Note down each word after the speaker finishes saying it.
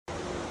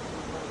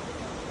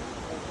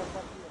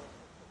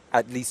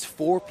At least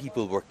 4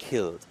 people were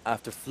killed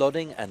after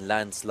flooding and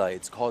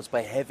landslides caused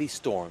by heavy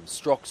storms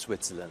struck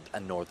Switzerland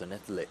and northern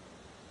Italy.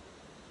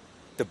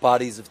 The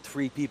bodies of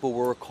 3 people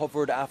were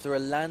recovered after a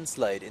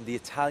landslide in the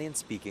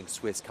Italian-speaking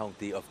Swiss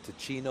county of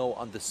Ticino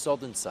on the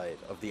southern side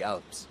of the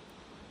Alps.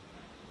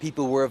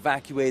 People were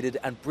evacuated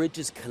and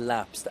bridges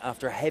collapsed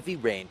after heavy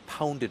rain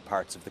pounded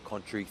parts of the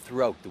country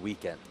throughout the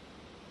weekend.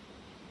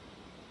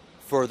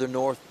 Further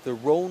north, the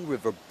Rhone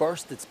River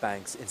burst its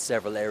banks in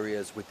several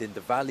areas within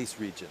the Valais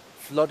region,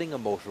 flooding a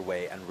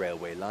motorway and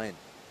railway line.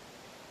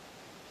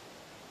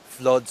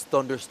 Floods,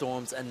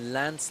 thunderstorms and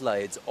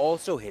landslides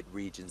also hit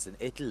regions in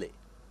Italy.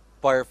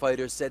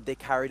 Firefighters said they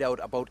carried out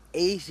about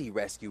 80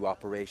 rescue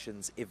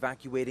operations,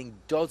 evacuating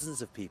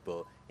dozens of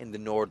people in the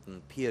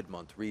northern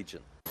Piedmont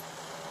region.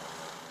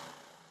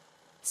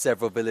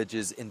 Several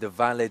villages in the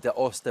Valle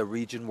d'Aosta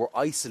region were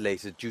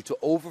isolated due to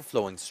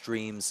overflowing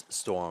streams,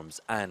 storms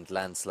and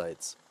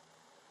landslides.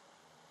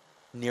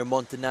 Near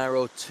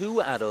Montanaro, 2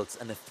 adults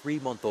and a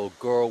 3-month-old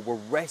girl were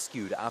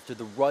rescued after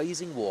the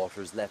rising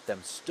waters left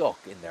them stuck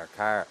in their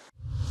car.